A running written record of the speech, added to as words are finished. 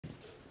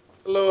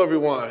Hello,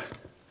 everyone.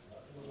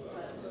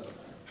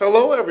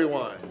 Hello,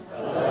 everyone.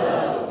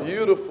 Hello.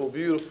 Beautiful,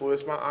 beautiful.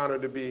 It's my honor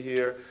to be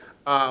here.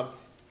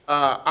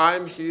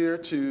 I'm here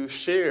to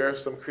share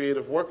some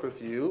creative work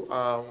with you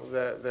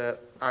that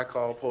I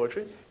call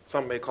poetry.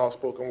 Some may call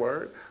spoken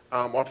word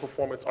or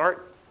performance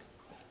art.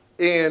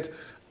 And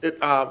in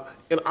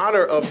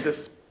honor of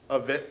this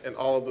event and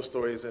all of the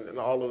stories and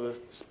all of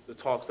the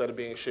talks that are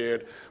being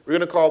shared, we're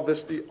going to call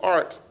this the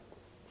art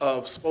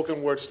of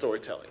spoken word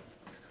storytelling.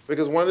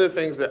 Because one of the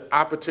things that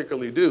I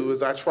particularly do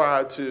is I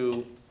try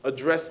to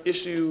address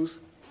issues,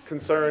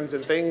 concerns,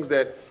 and things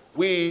that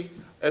we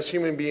as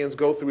human beings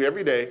go through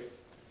every day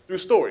through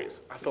stories.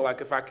 I feel like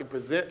if I can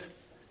present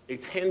a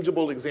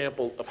tangible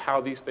example of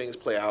how these things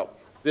play out,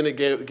 then it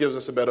gives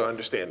us a better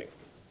understanding.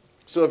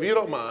 So if you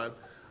don't mind,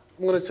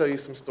 I'm going to tell you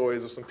some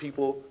stories of some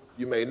people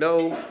you may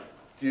know,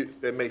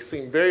 that may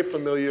seem very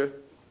familiar,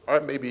 or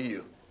it may be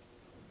you.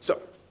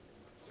 So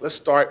let's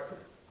start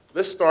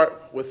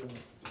with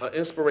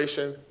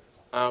inspiration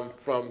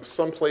from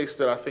some place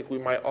that I think we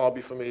might all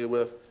be familiar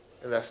with,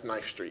 and that's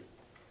Ninth Street.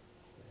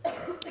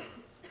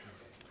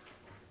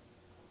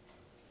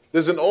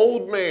 There's an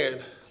old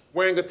man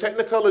wearing a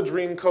Technicolor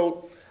dream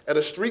coat at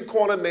a street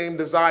corner named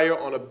Desire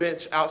on a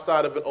bench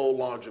outside of an old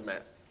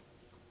laundromat.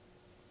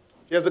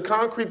 He has a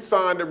concrete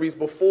sign that reads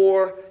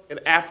before and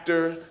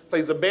after,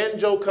 plays a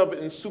banjo covered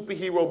in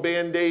superhero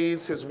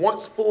band-aids. His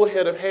once full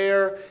head of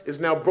hair is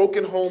now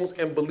broken homes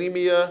and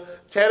bulimia,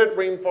 tattered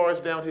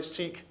rainforest down his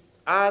cheek,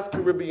 eyes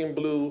Caribbean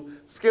blue,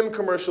 skin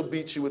commercial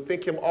beach. You would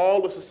think him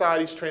all of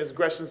society's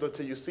transgressions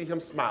until you see him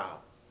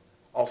smile,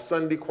 all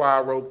Sunday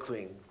choir robe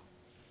clean.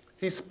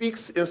 He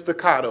speaks in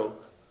staccato.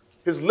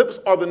 His lips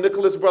are the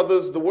Nicholas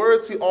brothers. The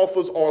words he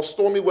offers are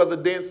stormy weather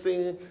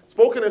dancing,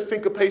 spoken in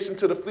syncopation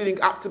to the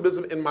fleeting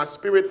optimism in my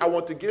spirit. I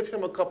want to give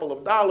him a couple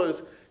of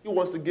dollars. He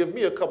wants to give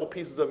me a couple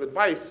pieces of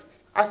advice.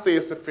 I say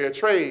it's a fair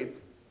trade.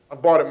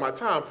 I've bartered my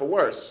time for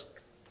worse.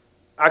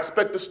 I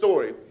expect a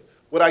story.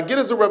 What I get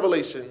is a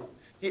revelation.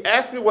 He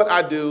asks me what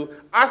I do.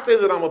 I say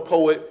that I'm a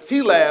poet.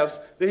 He laughs.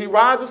 Then he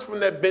rises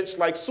from that bench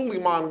like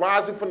Suleiman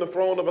rising from the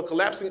throne of a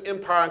collapsing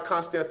empire in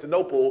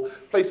Constantinople,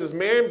 places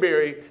Marion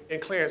Barry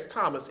and Clarence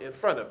Thomas in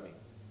front of me.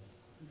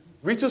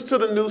 Reaches to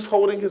the noose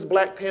holding his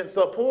black pants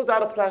up, pulls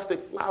out a plastic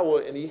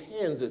flower, and he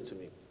hands it to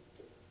me.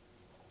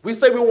 We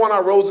say we want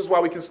our roses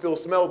while we can still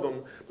smell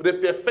them, but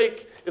if they're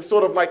fake, it's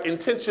sort of like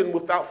intention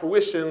without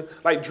fruition,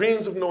 like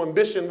dreams of no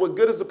ambition. What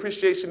good is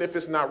appreciation if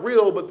it's not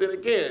real? But then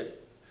again,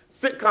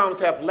 sitcoms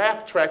have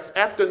laugh tracks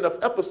after enough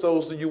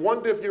episodes that you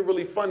wonder if you're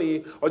really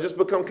funny or just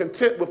become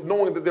content with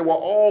knowing that there will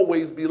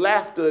always be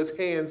laughter as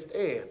hands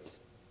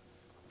dance.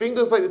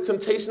 Fingers like the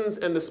Temptations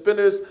and the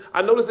Spinners.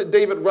 I noticed that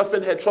David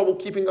Ruffin had trouble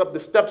keeping up the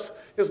steps.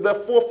 His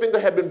left forefinger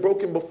had been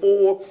broken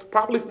before,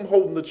 probably from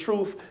holding the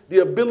truth. The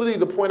ability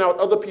to point out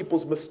other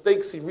people's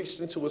mistakes. He reached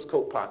into his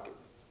coat pocket.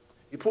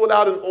 He pulled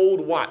out an old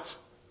watch,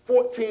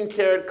 14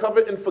 karat,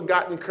 covered in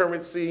forgotten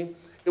currency.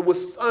 It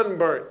was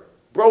sunburnt,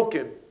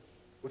 broken,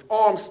 with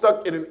arms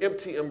stuck in an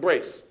empty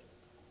embrace.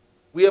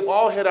 We have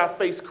all had our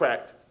face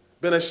cracked,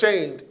 been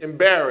ashamed,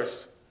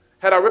 embarrassed,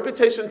 had our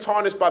reputation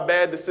tarnished by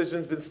bad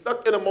decisions, been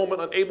stuck in a moment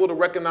unable to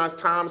recognize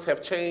times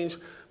have changed,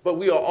 but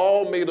we are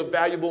all made of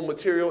valuable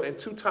material, and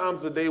 2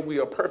 times a day we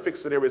are perfect,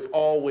 so there is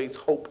always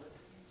hope.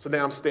 So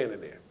now I'm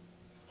standing there,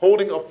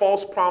 holding a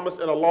false promise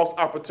and a lost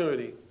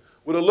opportunity,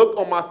 with a look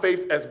on my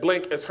face as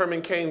blank as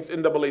Herman Cain's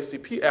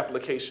NAACP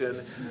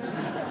application.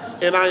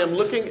 And I am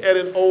looking at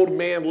an old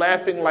man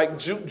laughing like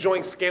juke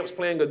joint scamps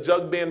playing a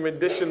jug band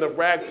rendition of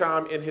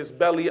ragtime in his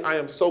belly. I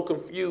am so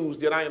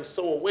confused, yet I am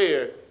so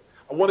aware.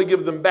 I want to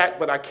give them back,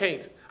 but I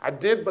can't. I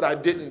did, but I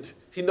didn't.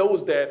 He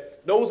knows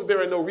that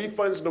there are no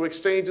refunds, no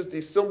exchanges.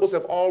 These symbols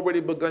have already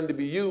begun to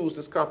be used.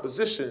 This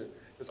composition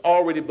has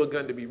already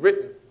begun to be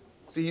written.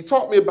 See, he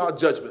taught me about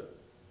judgment,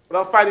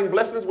 about finding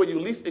blessings where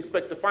you least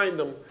expect to find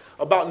them,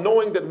 about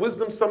knowing that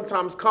wisdom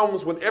sometimes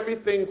comes when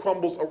everything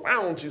crumbles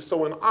around you.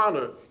 So in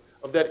honor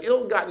of that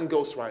ill-gotten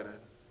ghostwriter,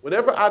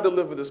 whenever I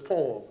deliver this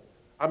poem,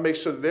 I make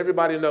sure that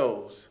everybody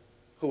knows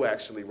who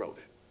actually wrote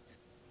it.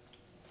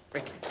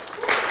 Thank you.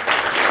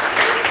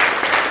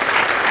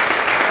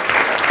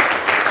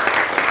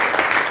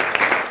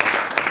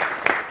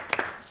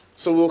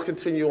 So we'll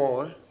continue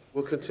on,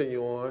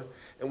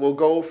 and we'll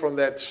go from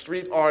that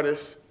street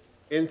artist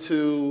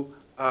into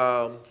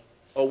a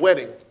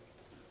wedding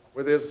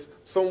where there's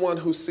someone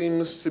who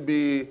seems to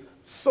be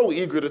so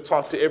eager to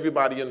talk to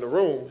everybody in the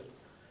room,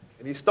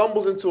 and he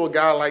stumbles into a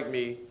guy like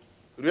me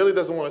who really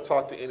doesn't want to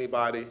talk to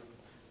anybody,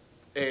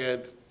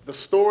 and the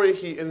story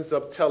he ends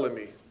up telling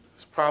me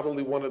is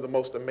probably one of the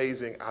most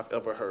amazing I've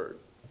ever heard.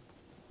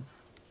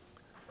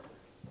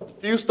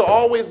 He used to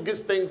always get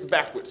things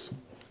backwards,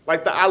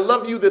 like the I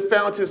love you that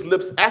found his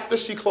lips after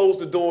she closed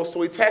the door,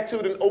 so he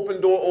tattooed an open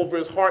door over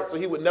his heart so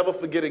he would never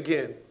forget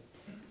again.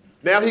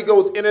 Now he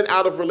goes in and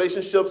out of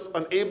relationships,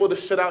 unable to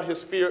shut out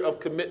his fear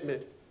of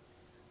commitment.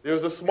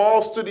 There's a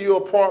small studio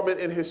apartment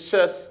in his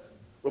chest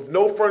with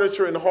no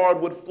furniture and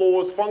hardwood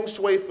floors. Feng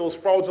shui feels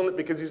fraudulent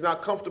because he's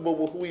not comfortable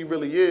with who he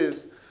really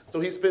is. So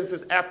he spends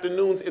his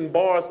afternoons in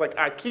bars like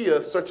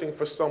IKEA searching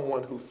for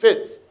someone who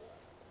fits.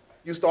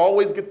 Used to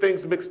always get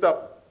things mixed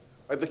up.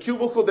 Like the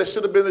cubicle that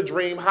should have been a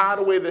dream,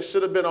 hideaway that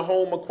should have been a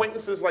home,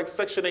 acquaintances like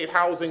Section 8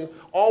 housing,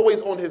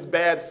 always on his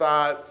bad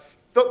side.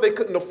 Felt they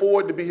couldn't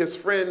afford to be his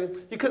friend.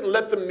 He couldn't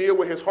let them near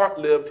where his heart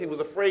lived. He was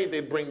afraid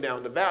they'd bring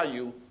down the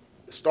value.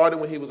 It started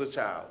when he was a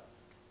child.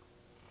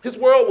 His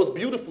world was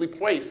beautifully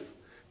placed,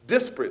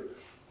 disparate,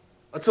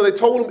 until they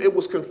told him it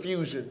was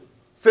confusion.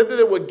 Said that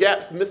there were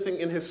gaps missing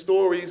in his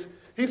stories.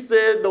 He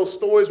said those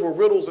stories were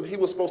riddles and he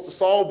was supposed to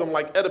solve them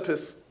like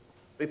Oedipus.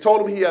 They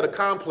told him he had a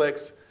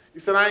complex. He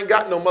said, I ain't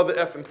got no mother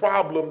effing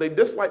problem. They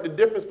disliked the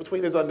difference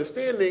between his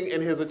understanding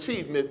and his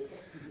achievement.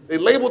 They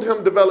labeled him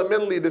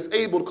developmentally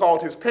disabled,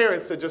 called his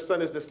parents, said, your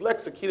son is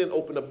dyslexic. He didn't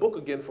open a book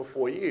again for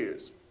 4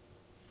 years.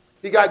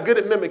 He got good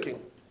at mimicking,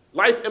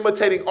 life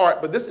imitating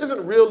art, but this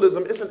isn't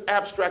realism, it's an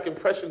abstract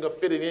impression of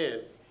fitting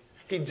in.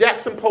 He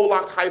Jackson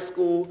Pollock High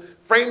School,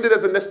 framed it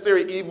as a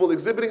necessary evil,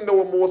 exhibiting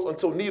no remorse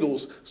until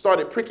needles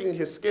started pricking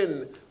his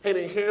skin,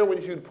 painting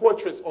heroin-hued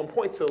portraits on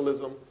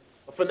pointillism.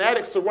 A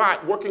fanatic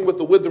Surratt working with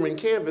the withering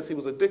canvas, he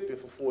was addicted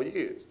for 4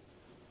 years.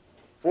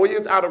 4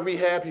 years out of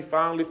rehab, he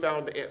finally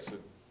found the answer.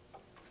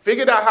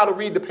 Figured out how to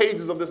read the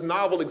pages of this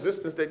novel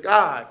existence that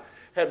God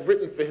had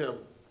written for him.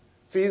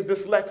 See, he's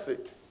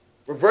dyslexic.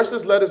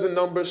 Reverses letters and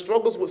numbers,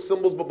 struggles with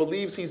symbols, but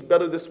believes he's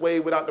better this way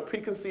without the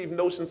preconceived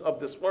notions of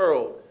this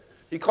world.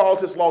 He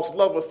called his lost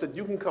lover, said,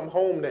 you can come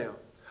home now.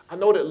 I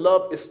know that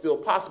love is still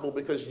possible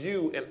because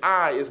you and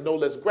I is no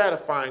less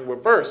gratifying.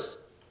 Reverse.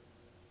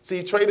 See,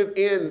 he traded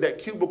in that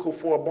cubicle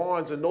for a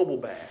Barnes & Noble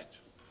badge.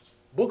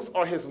 Books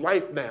are his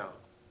life now.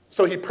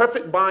 So he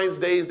perfect binds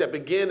days that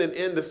begin and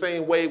end the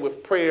same way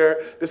with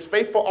prayer. This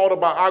faithful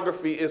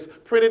autobiography is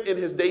printed in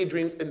his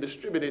daydreams and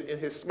distributed in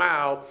his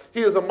smile.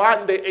 He is a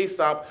modern-day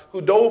Aesop who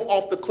dove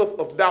off the cliff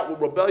of doubt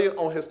with rebellion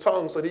on his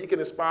tongue so that he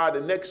can inspire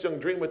the next young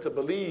dreamer to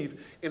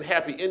believe in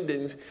happy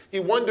endings. He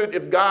wondered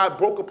if God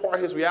broke apart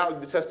his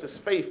reality to test his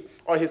faith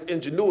or his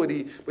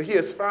ingenuity, but he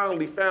has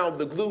finally found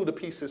the glue to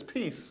piece his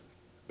piece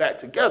back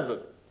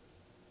together.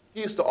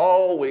 He used to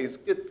always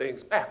get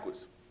things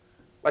backwards,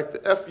 like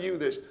the FU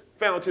that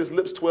found his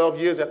lips 12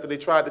 years after they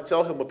tried to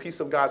tell him a piece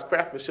of God's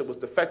craftsmanship was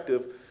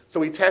defective.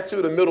 So he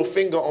tattooed a middle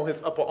finger on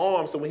his upper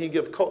arm so when he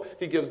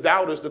gives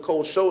doubters the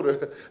cold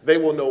shoulder, they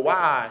will know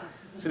why.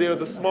 So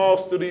there's a small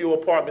studio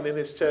apartment in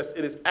his chest.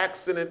 It is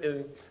accented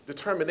in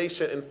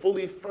determination and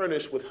fully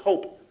furnished with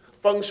hope.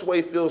 Feng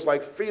Shui feels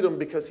like freedom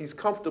because he's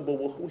comfortable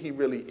with who he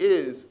really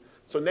is.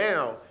 So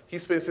now he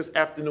spends his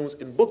afternoons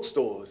in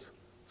bookstores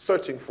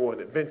searching for an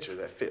adventure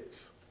that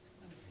fits.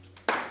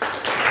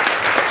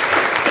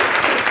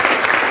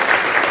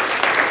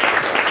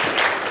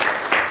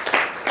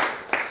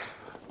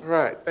 All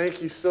right,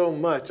 thank you so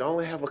much. I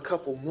only have a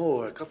couple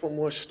more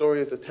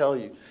stories to tell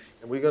you.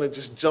 And we're going to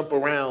just jump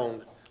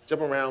around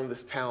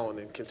this town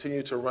and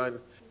continue to run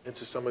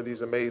into some of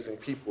these amazing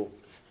people.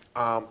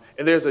 And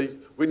there's this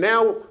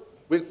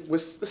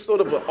sort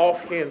of an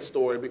offhand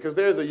story because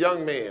there's a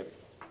young man,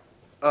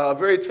 a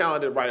very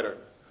talented writer,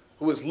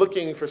 who is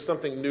looking for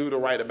something new to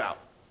write about.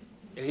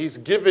 And he's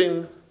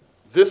giving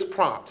this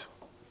prompt: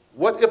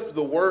 what if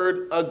the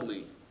word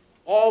ugly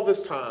all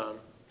this time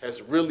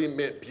has really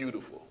meant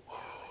beautiful?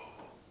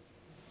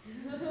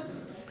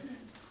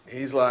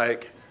 He's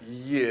like,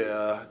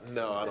 yeah,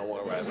 no, I don't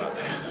want to write about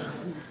that.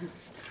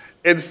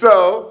 And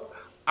so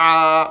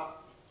I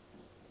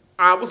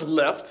was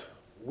left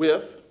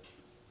with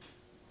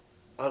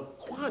a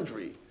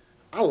quandary.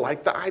 I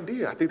like the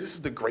idea. I think this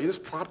is the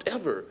greatest prompt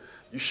ever.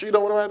 You sure you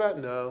don't want to write about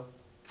it? No.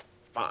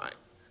 Fine.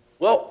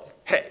 Well,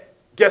 hey,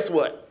 guess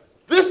what?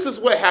 This is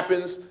what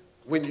happens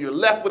when you're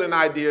left with an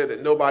idea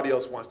that nobody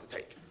else wants to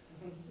take.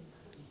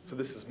 So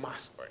this is my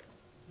story.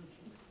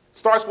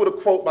 Starts with a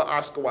quote by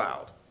Oscar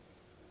Wilde.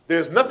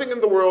 There's nothing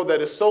in the world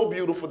that is so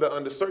beautiful that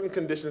under certain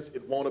conditions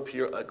it won't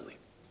appear ugly.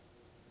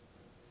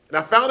 And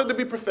I found it to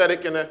be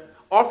prophetic, and I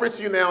offer it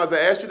to you now as I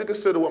ask you to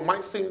consider what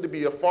might seem to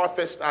be a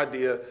far-fetched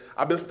idea.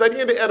 I've been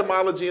studying the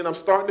etymology, and I'm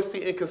starting to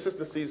see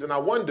inconsistencies, and I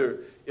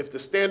wonder if the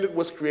standard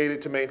was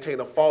created to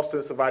maintain a false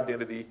sense of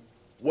identity.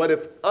 What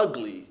if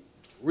ugly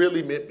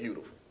really meant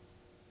beautiful?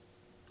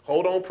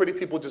 Hold on, pretty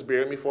people, just bear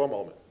with me for a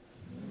moment.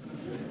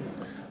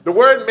 The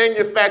word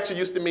manufacture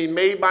used to mean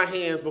made by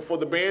hands before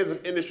the brands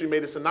of industry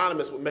made it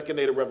synonymous with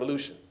mechanical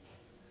revolution.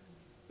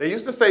 They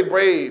used to say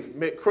brave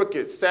meant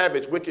crooked,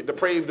 savage, wicked,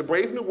 depraved. The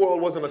Brave New World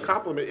wasn't a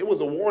compliment, it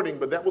was a warning,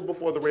 but that was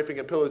before the raping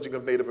and pillaging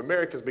of Native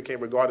Americans became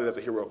regarded as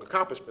a heroic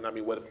accomplishment. I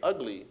mean, what if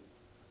ugly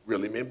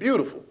really meant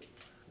beautiful?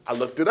 I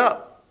looked it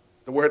up.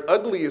 The word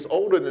ugly is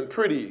older than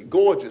pretty,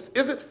 gorgeous.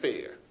 Is it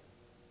fair?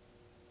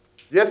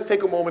 Yes,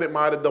 take a moment,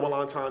 admire the double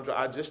entendre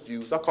I just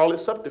used. I call it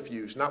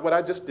subterfuge, not what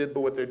I just did,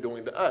 but what they're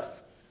doing to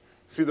us.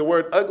 See, the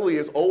word ugly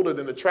is older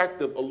than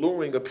attractive,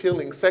 alluring,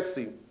 appealing,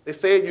 sexy. They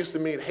say it used to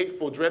mean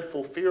hateful,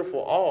 dreadful,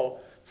 fearful,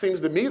 all. Seems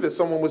to me that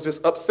someone was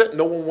just upset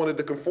no one wanted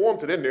to conform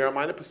to their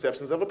narrow-minded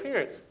perceptions of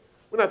appearance.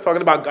 We're not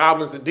talking about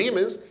goblins and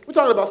demons. We're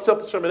talking about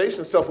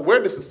self-determination,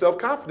 self-awareness, and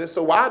self-confidence,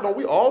 so why don't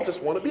we all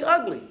just want to be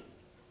ugly?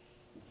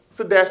 It's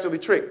a dastardly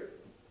trick.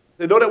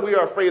 They know that we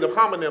are afraid of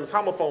homonyms,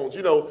 homophones,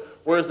 you know,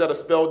 words that are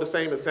spelled the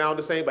same and sound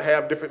the same but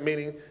have different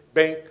meaning.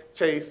 Bank,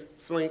 chase,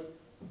 slink,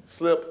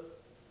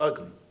 slip,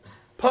 ugly.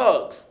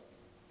 Pugs,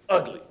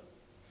 ugly.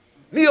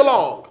 Knee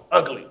along,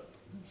 ugly.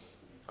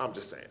 I'm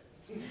just saying.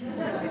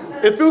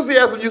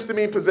 Enthusiasm used to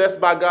mean possessed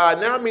by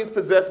God. Now it means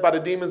possessed by the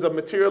demons of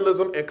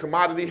materialism and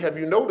commodity. Have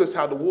you noticed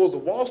how the wolves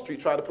of Wall Street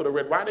try to put a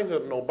Red Riding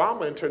Hood on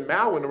Obama and turn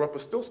Mao into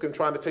Rumpelstiltskin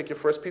trying to take your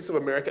first piece of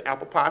American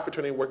apple pie for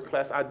turning working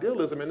class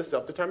idealism into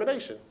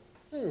self-determination?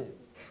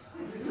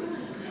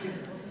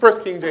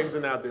 First King James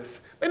and now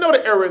this. They know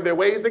the error in their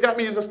ways. They got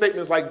me using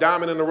statements like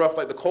diamond in the rough,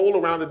 like the coal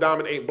around the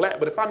diamond ain't black.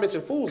 But if I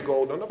mention fool's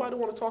gold, don't nobody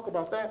want to talk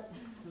about that.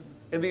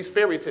 In these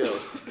fairy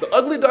tales, the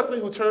ugly duckling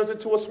who turns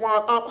into a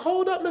swan.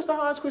 Hold up, Mr.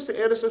 Hans Christian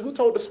Andersen, who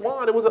told the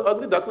swan it was an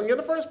ugly duckling in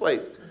the first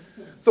place?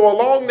 So a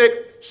long neck,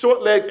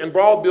 short legs, and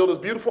broad build is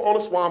beautiful on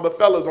a swan, but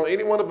fellas, on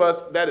any one of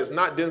us, that is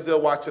not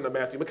Denzel Washington or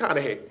Matthew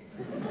McConaughey.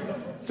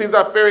 Seems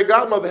our fairy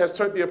godmother has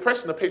turned the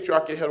oppression of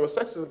patriarchy and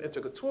heterosexism into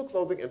couture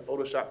clothing and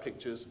Photoshop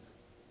pictures.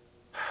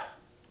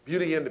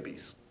 Beauty and the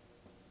Beast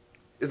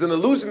is an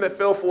illusion that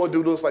fell for a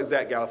dude who looks like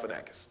Zach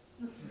Galifianakis.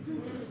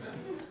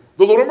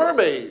 The Little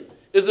Mermaid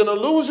is an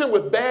illusion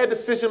with bad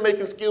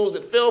decision-making skills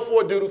that fell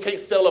for a dude who can't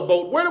sail a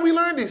boat. Where do we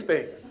learn these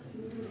things?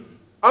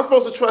 I'm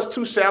supposed to trust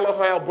two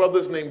shallow-hale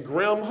brothers named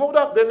Grimm. Hold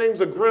up, their names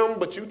are Grimm,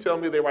 but you tell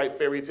me they write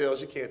fairy tales.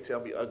 You can't tell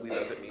me ugly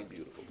doesn't mean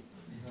beautiful.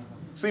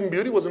 Sleeping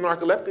Beauty was a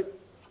narcoleptic.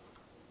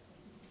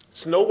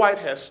 Snow White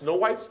has snow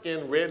white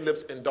skin, red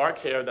lips, and dark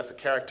hair. That's a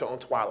character on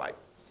Twilight.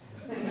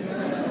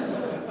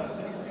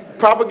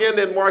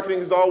 Propaganda and marketing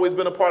has always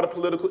been a part of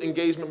political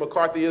engagement.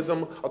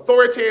 McCarthyism.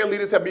 Authoritarian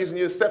leaders have been using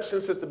deception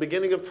since the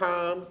beginning of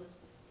time.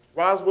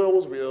 Roswell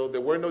was real.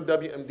 There were no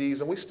WMDs,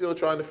 and we're still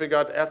trying to figure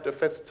out the after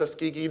effects of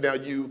Tuskegee. Now,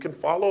 you can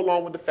follow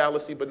along with the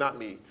fallacy, but not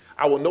me.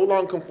 I will no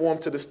longer conform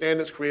to the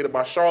standards created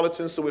by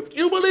charlatans, so if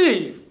you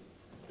believe,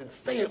 then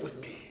say it with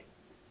me.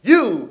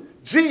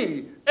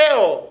 U-G-L-Y.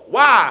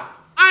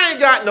 I ain't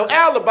got no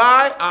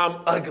alibi.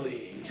 I'm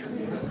ugly.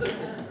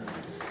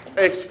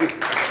 Thank you.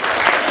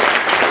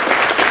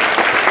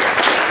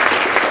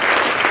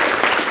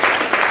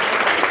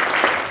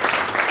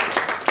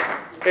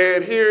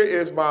 And here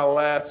is my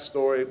last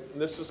story.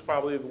 And this is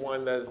probably the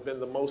one that has been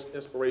the most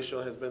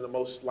inspirational, has been the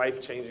most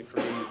life-changing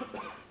for me.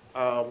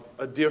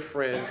 A dear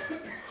friend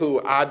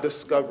who I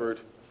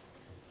discovered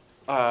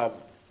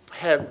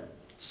had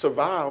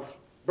survived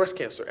breast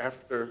cancer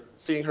after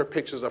seeing her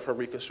pictures of her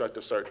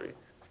reconstructive surgery.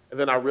 And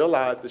then I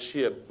realized that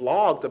she had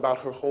blogged about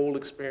her whole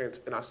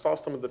experience, and I saw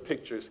some of the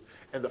pictures,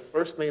 and the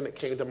first thing that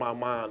came to my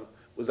mind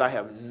was I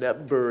have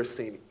never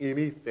seen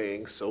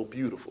anything so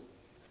beautiful.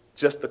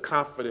 Just the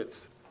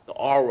confidence, the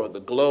aura,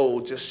 the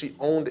glow, just she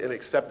owned and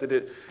accepted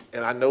it.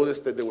 And I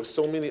noticed that there were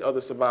so many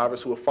other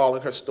survivors who were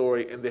following her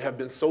story, and there have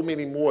been so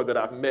many more that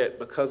I've met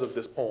because of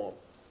this poem.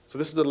 So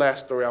this is the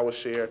last story I will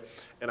share,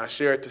 and I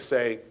share it to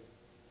say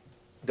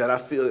that I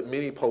feel that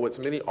many poets,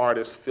 many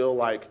artists feel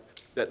like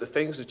that the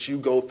things that you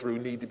go through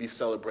need to be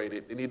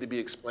celebrated, they need to be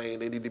explained,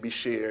 they need to be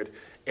shared,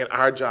 and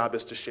our job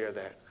is to share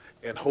that.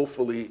 And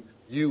hopefully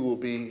you will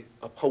be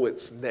a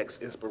poet's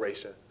next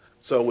inspiration.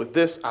 So with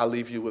this, I'll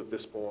leave you with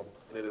this poem,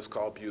 and it is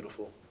called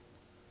Beautiful.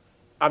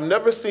 I've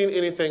never seen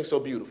anything so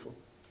beautiful.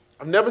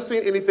 I've never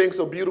seen anything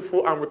so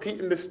beautiful. I'm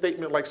repeating this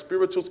statement like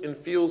spirituals in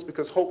fields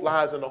because hope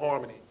lies in the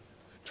harmony.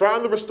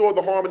 Trying to restore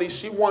the harmony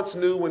she once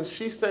knew when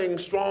she sang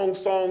strong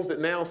songs that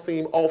now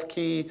seem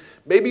off-key,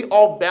 maybe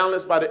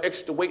off-balance by the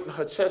extra weight in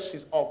her chest.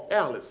 She's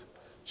off-balance.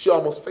 She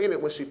almost fainted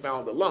when she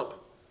found the lump.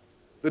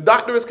 The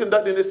doctor is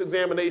conducting this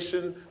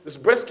examination. This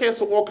breast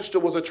cancer orchestra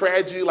was a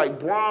tragedy, like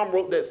Brahm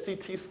wrote that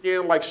CT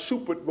scan, like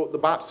Schubert wrote the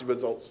biopsy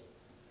results.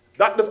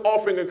 Doctors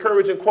offering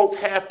encouraging quotes,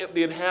 half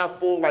empty and half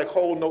full, like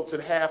whole notes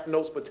and half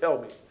notes, but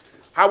tell me,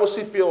 how will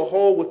she feel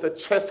whole with a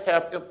chest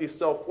half empty,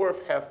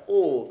 self-worth half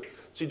full?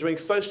 She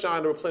drinks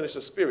sunshine to replenish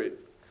her spirit.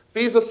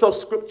 Feeds herself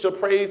scripture,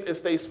 praise, and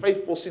stays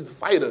faithful. She's a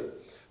fighter.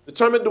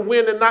 Determined to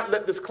win and not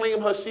let this claim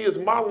her. She is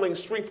modeling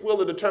strength, will,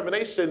 and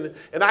determination.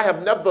 And I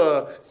have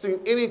never seen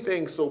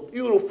anything so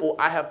beautiful.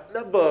 I have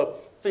never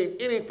seen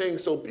anything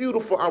so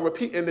beautiful. I'm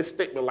repeating this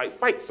statement like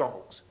fight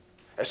songs.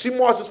 As she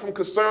marches from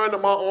concern to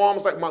my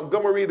arms like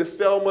Montgomery to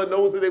Selma,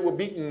 knows that they were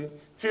beaten,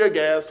 tear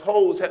gas,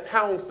 hoes,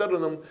 hounds settle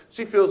them.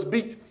 She feels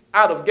beat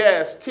out of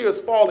gas, tears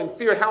falling,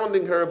 fear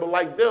hounding her, but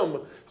like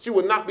them, she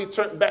will not be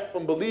turned back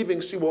from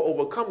believing she will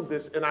overcome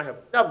this, and I have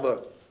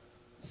never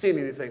seen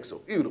anything so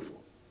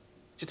beautiful.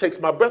 She takes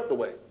my breath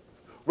away,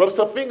 rubs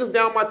her fingers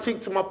down my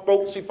cheek to my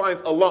throat. She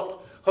finds a lump.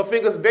 Her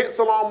fingers dance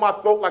along my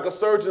throat like a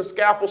surgeon's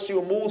scalpel. She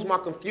removes my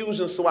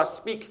confusion, so I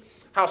speak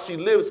how she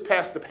lives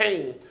past the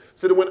pain,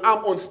 so that when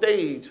I'm on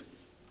stage,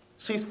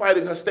 she's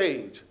fighting her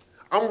stage.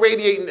 I'm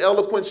radiating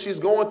eloquence. She's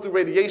going through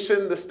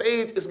radiation. The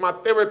stage is my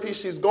therapy.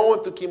 She's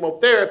going through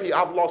chemotherapy.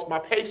 I've lost my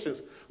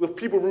patience with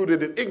people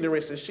rooted in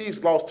ignorance, and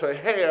she's lost her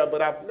hair,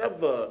 but I've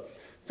never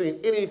seen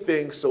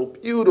anything so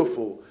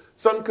beautiful.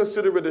 Some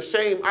consider it a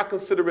shame. I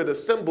consider it a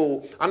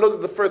symbol. I know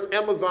that the first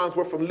Amazons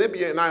were from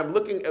Libya, and I am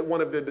looking at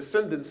one of their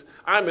descendants.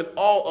 I am in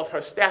awe of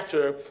her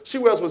stature. She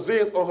wears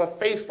resilience on her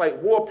face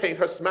like war paint.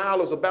 Her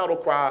smile is a battle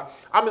cry.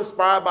 I'm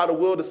inspired by the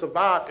will to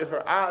survive. In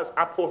her eyes,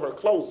 I pull her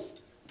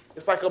close.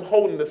 It's like I'm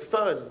holding the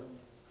sun.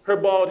 Her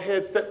bald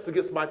head sets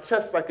against my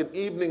chest like an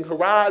evening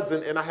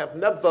horizon, and I have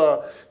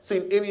never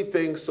seen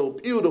anything so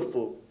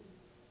beautiful.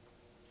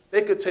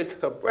 They could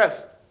take her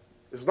breast.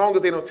 As long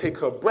as they don't take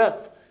her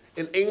breath,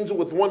 an angel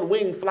with one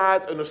wing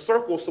flies in a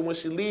circle, so when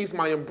she leaves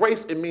my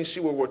embrace, it means she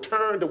will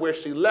return to where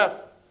she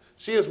left.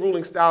 She is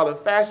ruling style and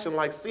fashion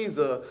like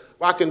Caesar,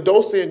 rocking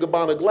Dolce &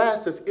 Gabbana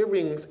glasses,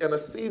 earrings, and a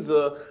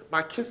Caesar.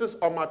 My kisses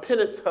are my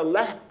penance, her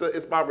laughter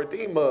is my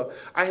redeemer.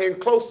 I hang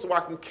close so I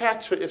can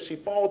catch her if she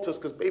falters,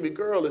 because baby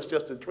girl is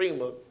just a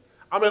dreamer.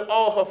 I'm in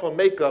awe of her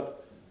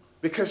makeup,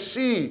 because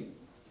she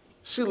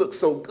looks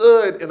so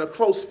good in a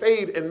close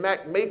fade and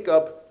MAC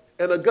makeup,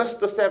 an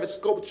Augusta Savage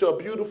sculpture, a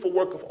beautiful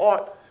work of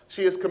art.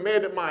 She has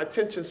commanded my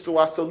attention, so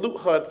I salute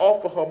her and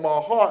offer her my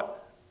heart.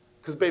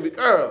 Because baby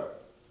girl,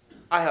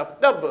 I have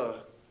never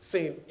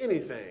seen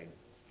anything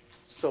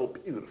so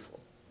beautiful.